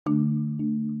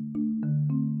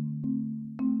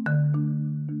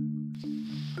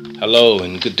Hello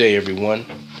and good day, everyone.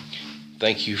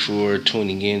 Thank you for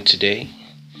tuning in today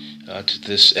to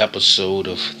this episode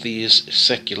of Theus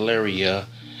Secularia,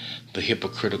 the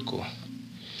Hypocritical.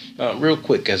 Real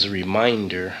quick, as a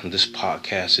reminder, this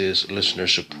podcast is listener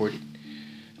supported.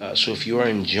 So if you are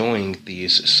enjoying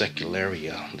Theus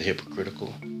Secularia, the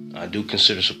Hypocritical, do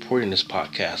consider supporting this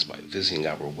podcast by visiting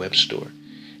our web store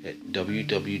at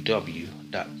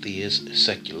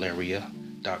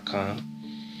www.theoussecularia.com.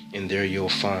 And there you'll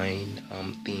find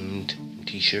themed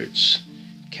t-shirts,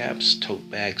 caps, tote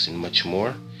bags, and much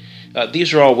more.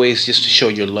 These are all ways just to show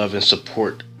your love and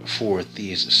support for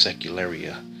Theus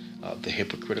Secularia, the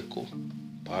Hypocritical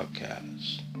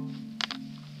podcast.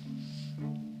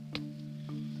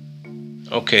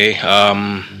 Okay,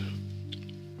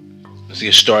 let's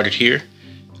get started here.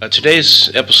 Today's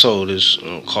episode is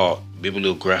called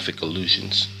Bibliographic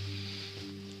Illusions.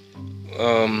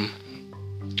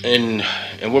 And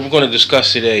what we're going to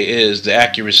discuss today is the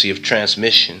accuracy of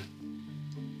transmission.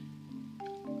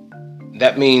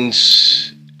 That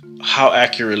means how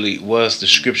accurately was the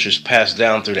scriptures passed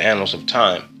down through the annals of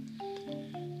time.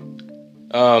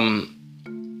 I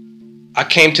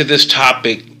came to this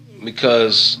topic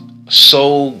because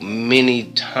so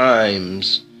many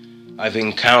times I've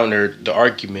encountered the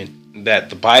argument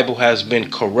that the Bible has been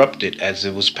corrupted as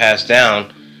it was passed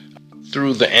down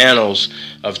through the annals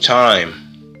of time.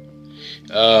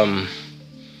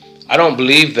 I don't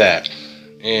believe that,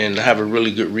 and I have a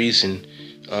really good reason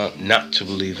not to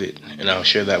believe it, and I'll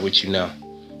share that with you now.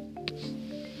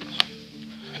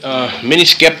 Many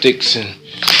skeptics and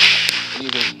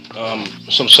even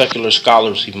some secular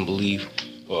scholars even believe,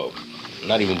 well,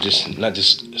 not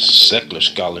just secular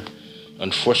scholar,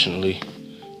 unfortunately,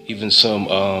 even some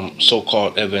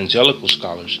so-called evangelical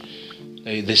scholars,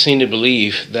 they seem to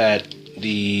believe that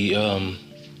the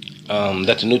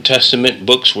New Testament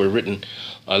books were written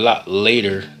a lot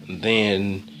later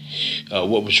than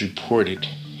what was reported,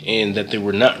 and that they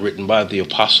were not written by the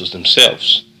apostles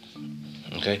themselves.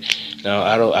 Okay, now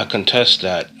I contest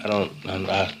that. I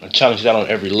challenge that on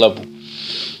every level,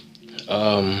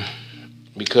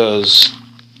 because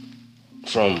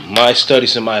from my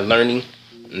studies and my learning,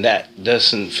 that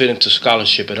doesn't fit into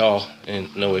scholarship at all in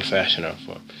no way, fashion, or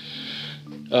form.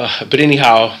 But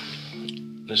anyhow,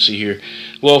 let's see here.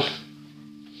 Well,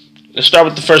 let's start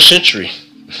with the first century.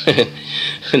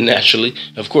 Naturally,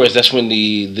 of course, that's when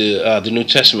the New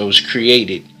Testament was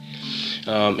created.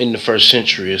 In the first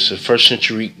century, it's a first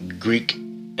century Greek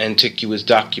antiquous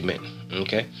document.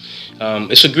 Okay,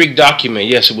 it's a Greek document.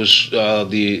 Yes, it was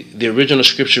the original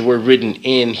scriptures were written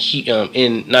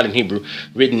not in Hebrew,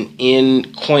 written in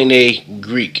Koine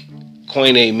Greek.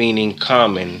 Koine meaning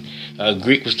common.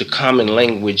 Greek was the common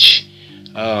language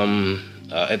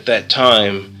at that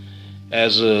time,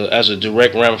 as a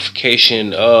direct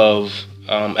ramification of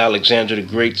Alexander the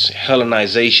Great's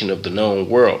Hellenization of the known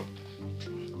world.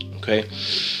 Okay.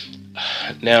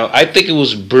 Now, I think it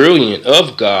was brilliant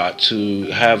of God to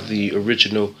have the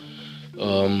original,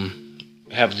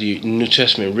 have the New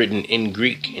Testament written in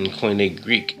Greek, in Koine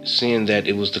Greek, seeing that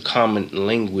it was the common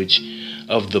language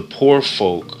of the poor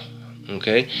folk.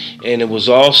 Okay, and it was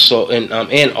also the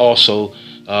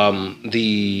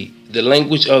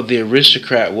language of the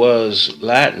aristocrat was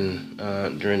Latin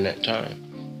during that time.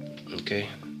 Okay,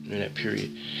 during that period,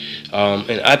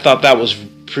 and I thought that was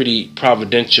pretty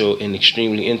providential and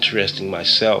extremely interesting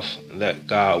myself, that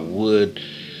God would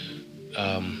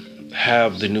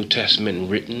have the New Testament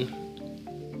written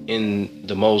in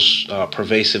the most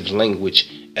pervasive language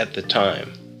at the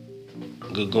time.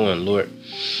 Good going, Lord.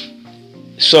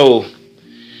 So,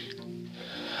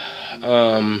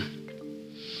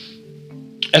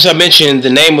 as I mentioned, the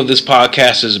name of this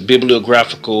podcast is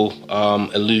Bibliographical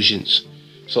Illusions.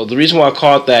 So the reason why I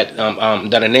called that,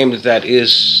 that I named it that,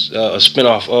 is a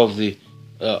spinoff of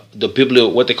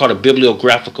what they call a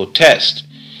bibliographical test.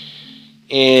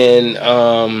 And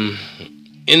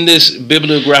in this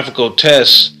bibliographical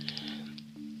test,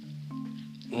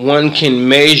 one can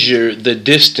measure the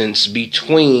distance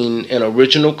between an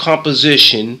original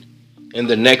composition and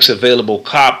the next available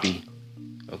copy.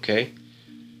 Okay?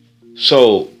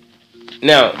 So,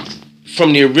 now,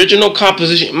 from the original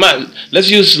composition, let's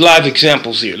use live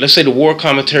examples here. Let's say the war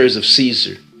commentaries of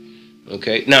Caesar.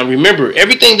 Okay? Now, remember,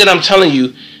 everything that I'm telling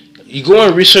you, you go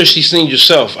and research these things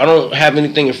yourself. I don't have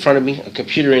anything in front of me, a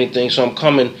computer or anything, so I'm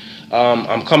coming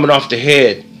off the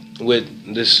head with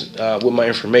this, with my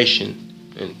information.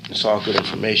 And it's all good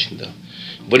information, though.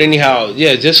 But anyhow,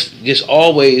 yeah, just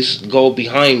always go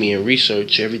behind me and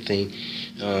research everything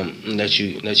that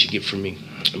you get from me.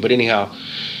 But anyhow,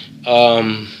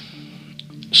 So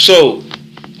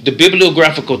the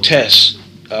bibliographical test,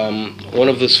 one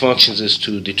of its functions is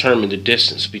to determine the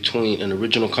distance between an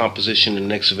original composition and the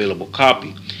next available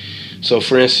copy. So,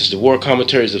 for instance, the War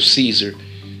Commentaries of Caesar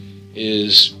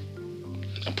is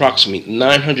approximately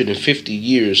 950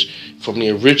 years from the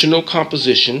original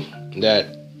composition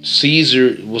that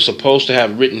Caesar was supposed to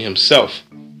have written himself.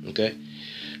 Okay,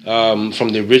 from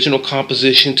the original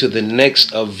composition to the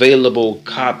next available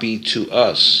copy to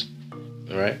us.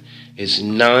 All right, it's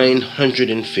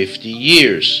 950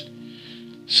 years.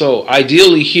 So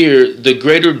ideally here, the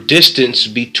greater distance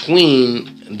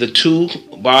between the two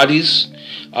bodies,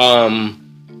 the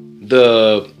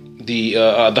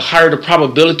higher the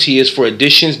probability is for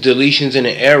additions, deletions, and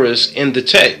errors in the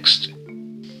text.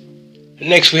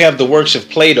 Next, we have the works of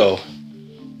Plato.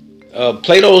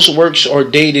 Plato's works are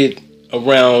dated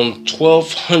around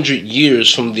 1200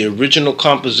 years from the original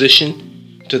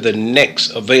composition to the next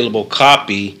available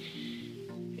copy.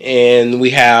 And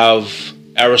we have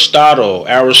Aristotle.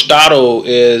 Aristotle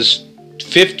is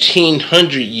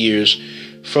 1500 years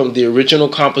from the original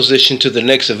composition to the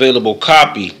next available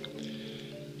copy.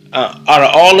 Out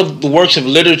of all of the works of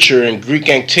literature in Greek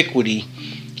antiquity,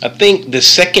 I think the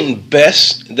second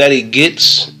best that it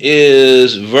gets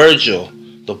is Virgil.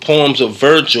 The poems of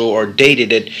Virgil are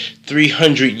dated at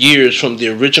 300 years from the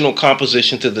original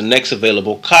composition to the next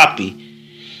available copy.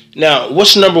 Now,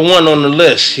 what's number one on the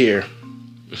list here?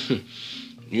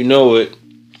 You know it,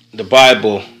 the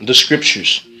Bible, the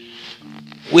scriptures.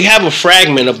 We have a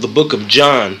fragment of the book of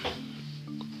John.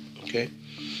 Okay.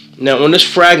 Now, on this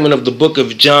fragment of the book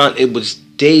of John, it was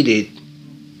dated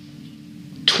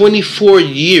 24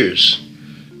 years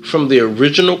from the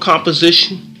original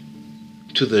composition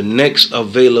to the next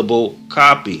available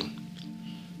copy.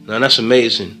 Now, that's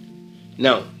amazing.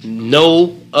 Now,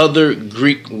 no other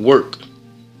Greek work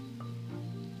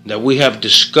that we have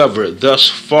discovered thus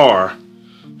far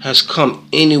has come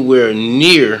anywhere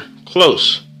near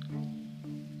close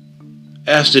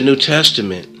as the New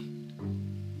Testament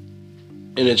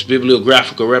in its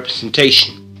bibliographical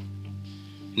representation.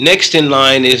 Next in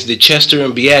line is the Chester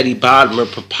and Beatty Bodmer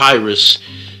Papyrus,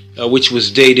 which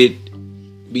was dated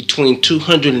between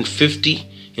 250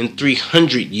 and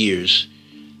 300 years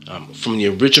from the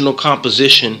original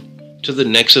composition to the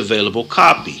next available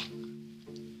copy.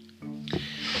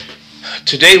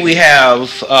 Today we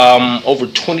have over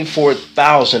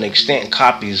 24,000 extant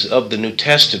copies of the New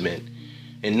Testament,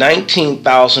 and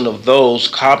 19,000 of those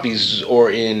copies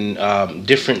are in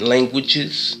different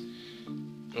languages.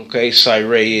 Okay,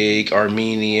 Syriac,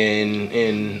 Armenian,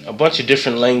 and a bunch of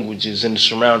different languages in the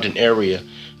surrounding area,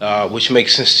 which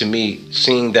makes sense to me,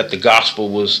 seeing that the gospel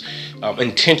was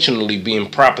intentionally being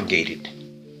propagated.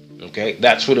 Okay,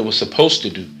 that's what it was supposed to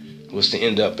do, was to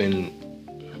end up in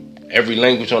every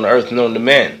language on earth known to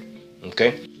man.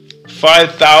 Okay,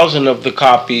 5,000 of the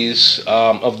copies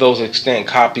of those extant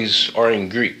copies are in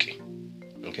Greek.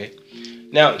 Okay,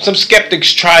 now some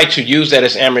skeptics try to use that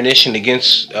as ammunition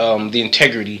against the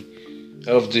integrity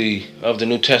of the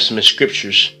New Testament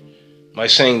scriptures by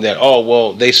saying that, oh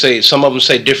well, they say some of them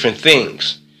say different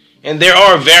things, and there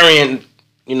are variant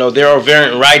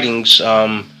writings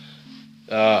in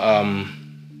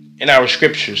our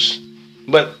scriptures.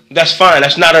 But that's fine.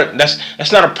 That's not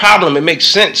a problem. It makes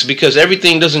sense because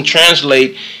everything doesn't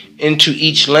translate into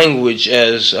each language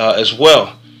as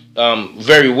well,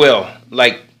 very well.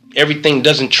 Like everything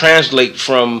doesn't translate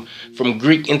from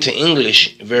Greek into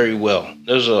English very well.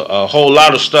 There's a whole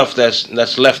lot of stuff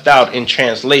that's left out in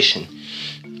translation.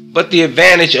 But the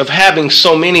advantage of having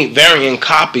so many variant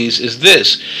copies is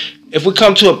this: if we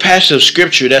come to a passage of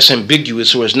scripture that's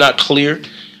ambiguous or is not clear,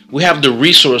 we have the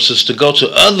resources to go to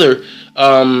other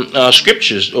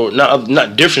scriptures, or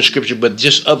not different scripture, but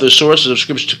just other sources of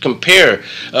scripture to compare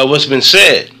what's been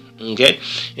said, okay,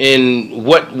 and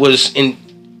what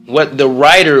the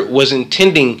writer was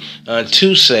intending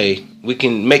to say. We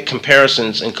can make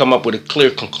comparisons and come up with a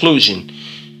clear conclusion,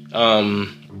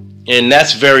 and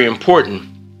that's very important.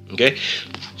 Okay,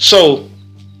 so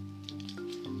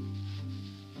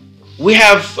we've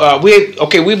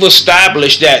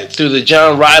established that through the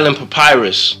John Ryland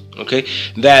Papyrus. Okay,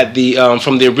 that the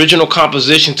from the original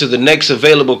composition to the next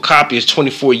available copy is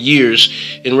 24 years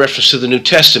in reference to the New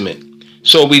Testament.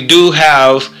 So we do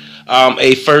have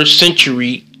a first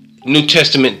century New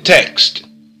Testament text.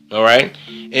 All right,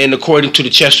 and according to the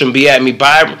Chester and Beatty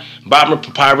Bodmer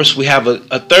Papyrus, we have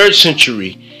a third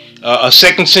century, a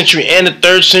second century, and a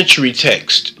third century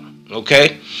text.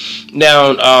 Okay,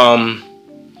 now.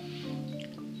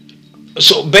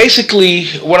 So basically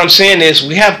what I'm saying is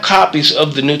we have copies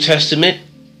of the New Testament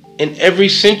in every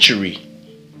century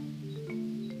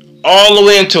all the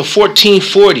way until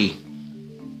 1440.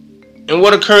 And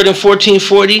what occurred in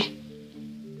 1440?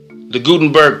 The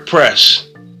Gutenberg press.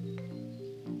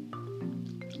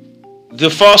 The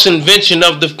false invention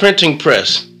of the printing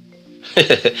press.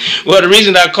 Well, the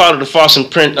reason I call it a false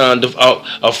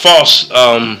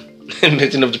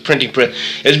invention of the printing press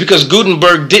is because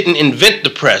Gutenberg didn't invent the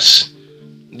press.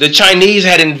 The Chinese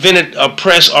had invented a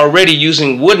press already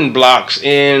using wooden blocks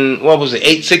in,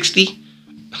 860?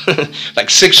 Like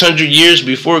 600 years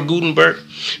before Gutenberg.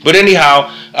 But anyhow,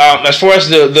 as far as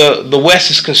the West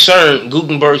is concerned,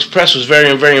 Gutenberg's press was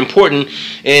very, very important,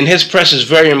 and his press is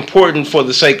very important for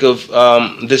the sake of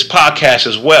this podcast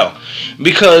as well,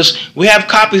 because we have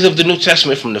copies of the New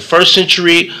Testament from the 1st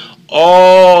century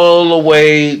all the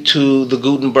way to the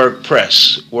Gutenberg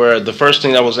press, where the first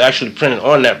thing that was actually printed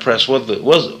on that press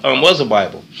was a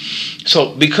Bible.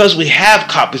 So, because we have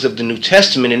copies of the New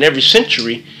Testament in every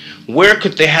century, where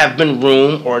could there have been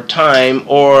room or time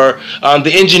or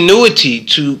the ingenuity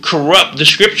to corrupt the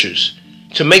scriptures,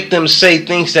 to make them say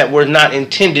things that were not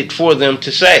intended for them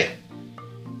to say?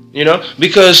 You know,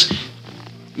 because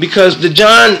the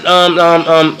John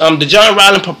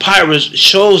Ryland Papyrus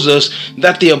shows us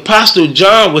that the Apostle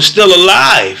John was still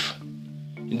alive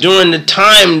during the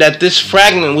time that this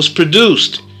fragment was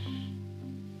produced,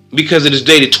 because it is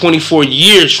dated 24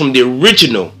 years from the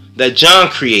original that John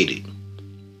created.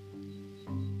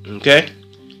 Okay,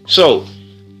 so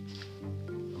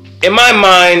in my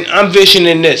mind, I'm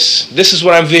visioning this. This is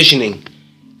what I'm visioning.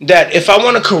 That if I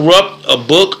want to corrupt a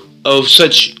book of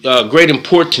such great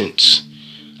importance,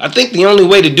 I think the only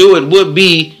way to do it would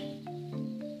be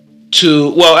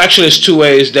to, well, actually, there's two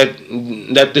ways that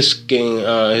this can.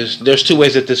 There's two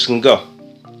ways that this can go.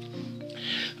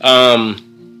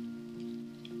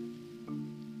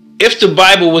 If the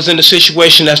Bible was in a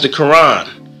situation as the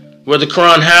Quran, where the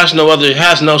Quran has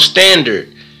no standard,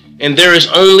 and there is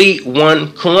only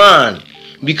one Quran.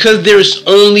 Because there is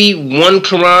only one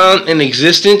Quran in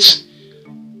existence,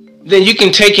 then you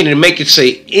can take it and make it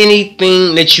say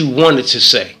anything that you want it to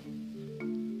say.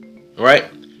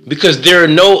 Right? Because there are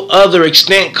no other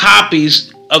extant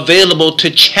copies available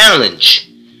to challenge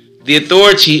the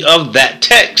authority of that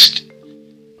text.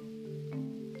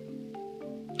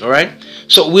 All right?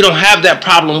 So we don't have that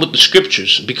problem with the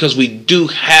scriptures, because we do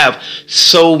have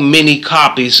so many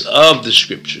copies of the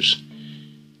scriptures.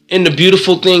 And the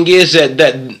beautiful thing is that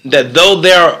though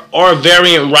there are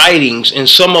variant writings in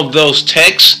some of those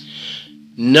texts,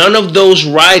 none of those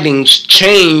writings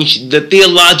change the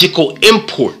theological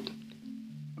import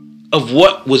of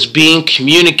what was being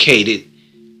communicated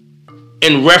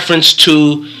in reference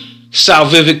to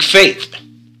salvific faith.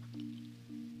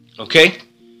 Okay?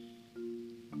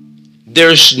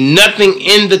 There's nothing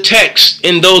in the text,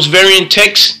 in those variant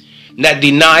texts, that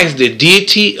denies the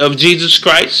deity of Jesus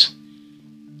Christ.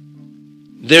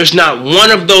 There's not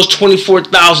one of those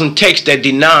 24,000 texts that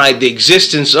deny the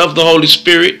existence of the Holy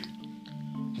Spirit,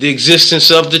 the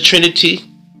existence of the Trinity.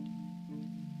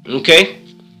 Okay?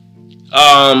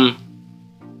 And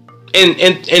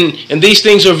these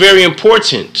things are very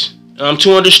important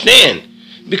to understand,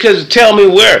 because tell me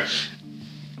where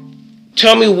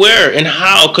and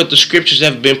how could the scriptures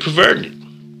have been perverted?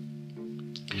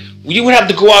 You would have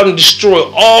to go out and destroy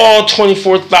all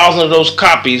 24,000 of those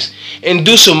copies and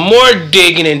do some more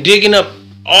digging up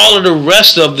all of the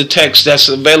rest of the text that's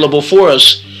available for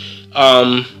us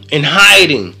in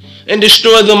hiding, and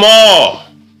destroy them all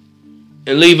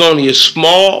and leave only a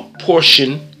small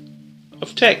portion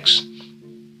of text,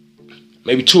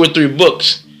 maybe 2 or 3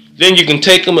 books. Then you can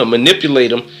take them and manipulate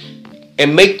them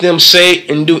and make them say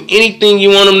and do anything you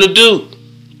want them to do.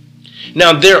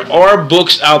 Now, there are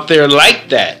books out there like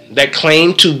that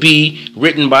claim to be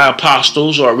written by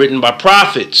apostles or written by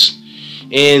prophets.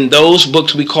 And those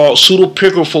books we call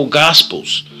pseudepigraphal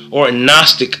gospels or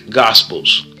Gnostic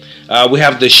gospels. We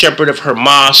have the Shepherd of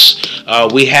Hermas.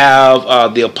 We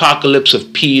have the Apocalypse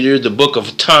of Peter, the Book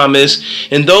of Thomas.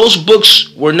 And those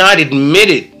books were not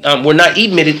admitted by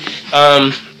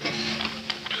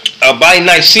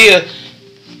Nicaea,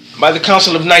 by the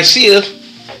Council of Nicaea,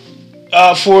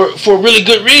 for really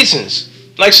good reasons.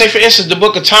 Like, say, for instance, the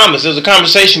Book of Thomas. There's a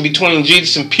conversation between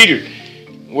Jesus and Peter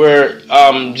where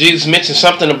Jesus mentioned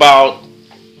something about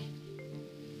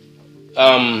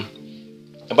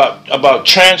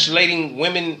translating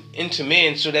women into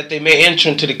men so that they may enter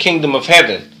into the kingdom of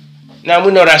heaven. Now,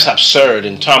 we know that's absurd,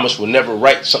 and Thomas would never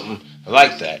write something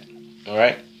like that. All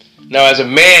right. Now, as a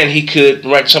man, he could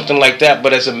write something like that,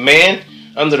 but as a man,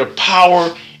 under the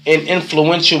power and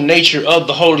influential nature of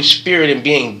the Holy Spirit and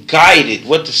being guided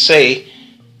what to say,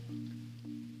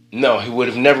 no, he would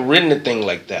have never written a thing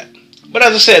like that. But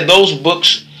as I said, those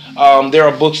books there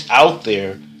are books out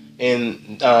there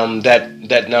and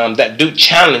that do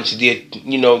challenge the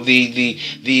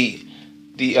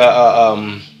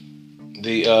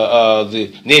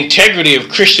integrity of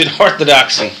Christian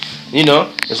orthodoxy.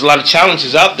 There's a lot of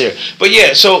challenges out there. But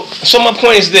yeah, so my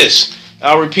point is this.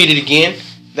 I'll repeat it again.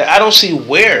 That I don't see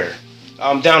where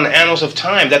down the annals of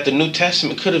time that the New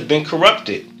Testament could have been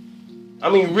corrupted. I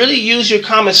mean, really use your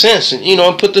common sense and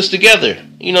and put this together.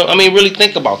 Really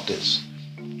think about this.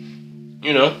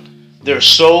 There are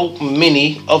so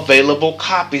many available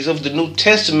copies of the New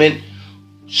Testament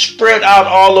spread out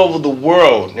all over the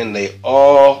world, and they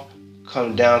all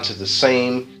come down to the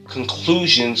same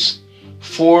conclusions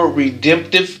for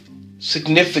redemptive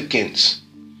significance.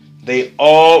 They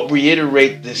all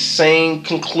reiterate the same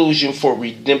conclusion for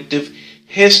redemptive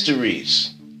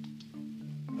histories.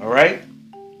 All right?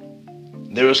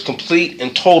 There is complete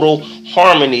and total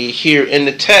harmony here in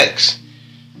the text.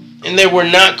 And they were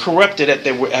not corrupted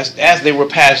as they were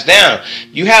passed down.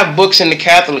 You have books in the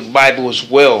Catholic Bible as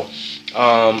well.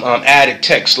 Added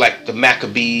texts like the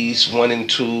Maccabees 1 and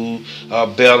 2,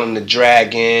 Bel and the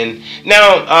Dragon.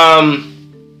 Now,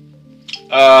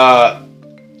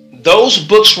 those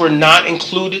books were not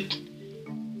included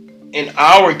in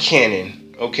our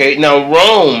canon. Okay. Now,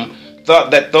 Rome thought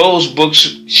that those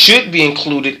books should be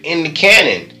included in the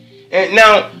canon. And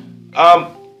now,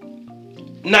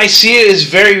 Nicaea is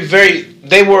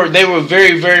they were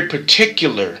very, very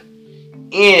particular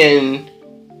in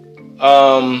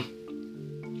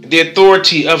the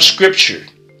authority of Scripture.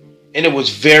 And it was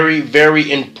very,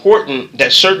 very important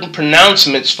that certain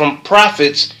pronouncements from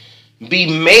prophets be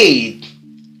made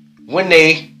when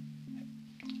they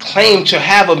claim to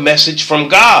have a message from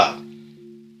God.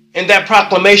 And that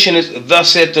proclamation is,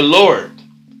 "Thus saith the Lord."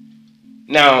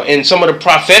 Now, in some of the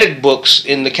prophetic books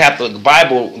in the Catholic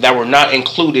Bible that were not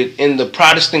included in the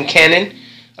Protestant canon,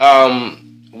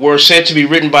 were said to be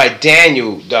written by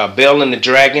Daniel, Bel and the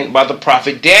Dragon, by the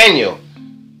prophet Daniel.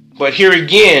 But here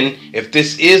again, if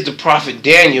this is the prophet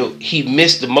Daniel, he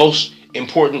missed the most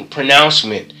important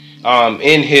pronouncement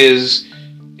in his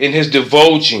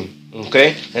divulging,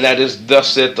 okay? And that is,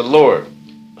 "Thus saith the Lord."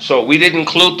 So we didn't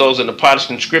include those in the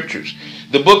Protestant scriptures.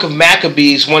 The book of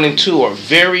Maccabees 1 and 2 are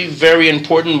very, very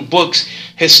important books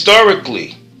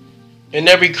historically, and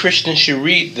every Christian should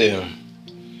read them.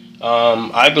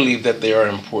 I believe that they are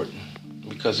important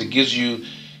because it gives you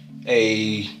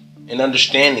an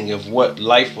understanding of what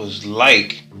life was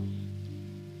like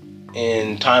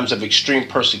in times of extreme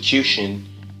persecution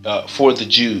for the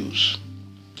Jews.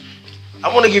 I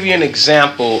want to give you an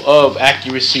example of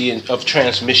accuracy of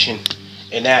transmission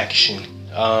in action.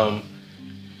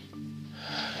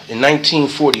 In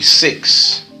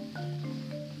 1946,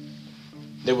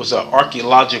 there was an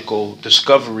archaeological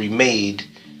discovery made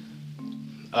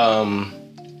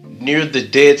near the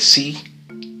Dead Sea,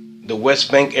 the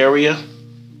West Bank area,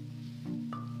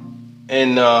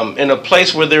 and in a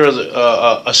place where there was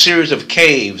a series of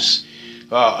caves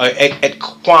at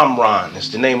Qumran is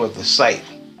the name of the site.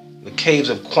 The caves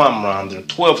of Qumran. There are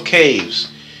 12 caves.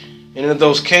 And in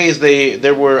those caves,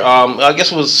 there were, I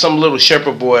guess it was some little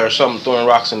shepherd boy or something throwing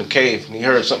rocks in the cave, and he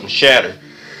heard something shatter.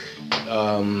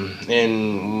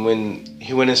 And when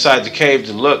he went inside the cave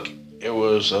to look, it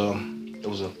was a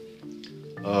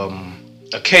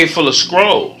cave full of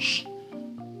scrolls.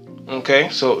 Okay,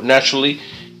 so naturally,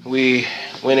 we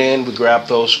went in, we grabbed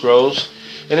those scrolls,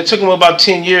 and it took them about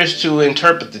 10 years to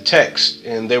interpret the text,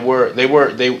 and they were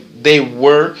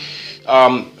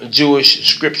Jewish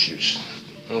scriptures.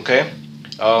 Okay,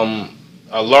 a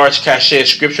large cache of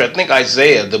scripture. I think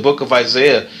Isaiah, the book of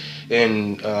Isaiah,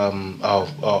 in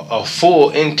a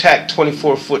full intact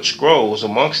 24-foot scroll was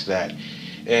amongst that,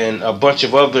 and a bunch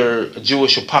of other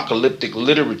Jewish apocalyptic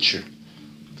literature.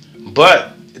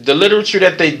 But the literature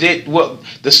that they did,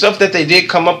 the stuff that they did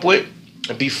come up with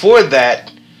before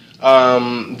that,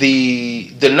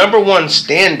 the number one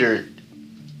standard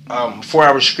for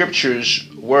our scriptures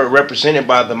were represented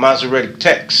by the Masoretic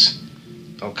text.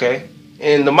 Okay,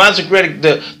 and the Masoretic,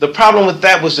 the problem with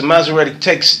that was the Masoretic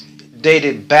text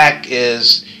dated back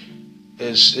is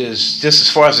just as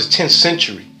far as the 10th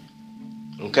century.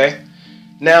 Okay,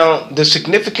 now the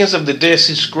significance of the Dead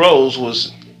Sea Scrolls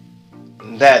was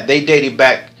that they dated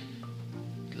back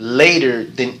later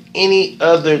than any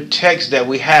other text that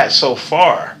we had so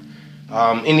far,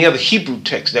 any other Hebrew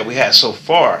text that we had so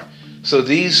far. So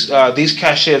these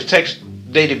cache of texts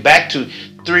dated back to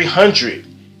 300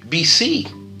 BC,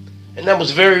 and that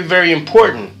was very, very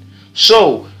important.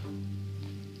 So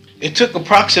it took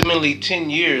approximately 10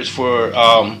 years for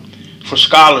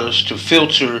scholars to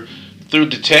filter through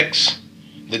the text,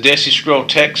 the Dead Sea Scroll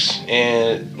text,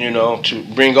 and to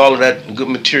bring all of that good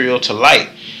material to light.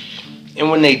 And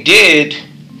when they did,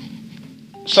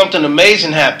 something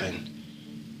amazing happened.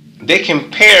 They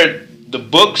compared the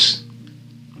books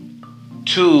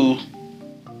to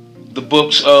the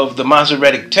books of the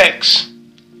Masoretic text,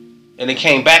 and it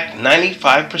came back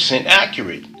 95%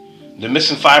 accurate. The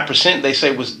missing 5%, they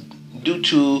say, was due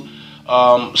to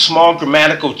small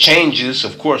grammatical changes,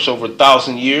 of course, over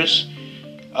 1,000 years,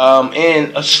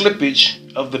 and a slippage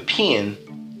of the pen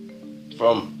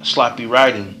from sloppy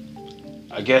writing.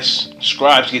 I guess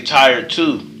scribes get tired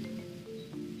too.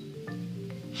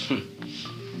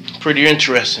 Pretty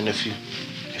interesting, if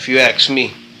you ask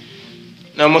me.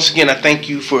 Now, once again, I thank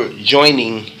you for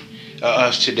joining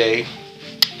us today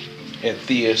at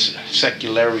Theus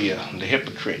Secularia, the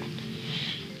Hypocrite.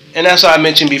 And as I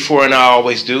mentioned before, and I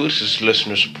always do, this is a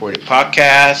listener-supported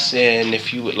podcast. And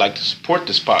if you would like to support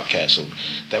this podcast so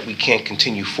that we can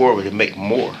continue forward and make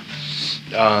more,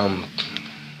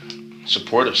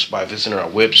 support us by visiting our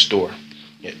web store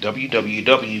at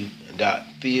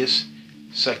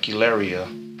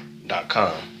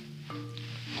www.theoussecularia.com.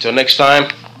 Until next time,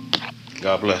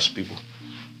 God bless, people.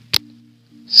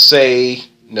 Say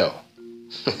no.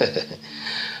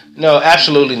 No,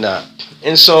 absolutely not.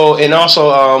 And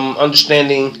also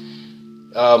understanding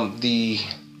the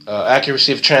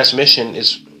accuracy of transmission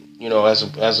is, as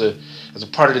a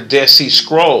part of the Dead Sea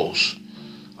Scrolls.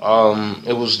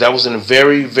 That was a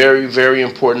very, very, very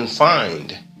important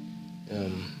find,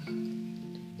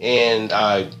 and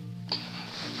I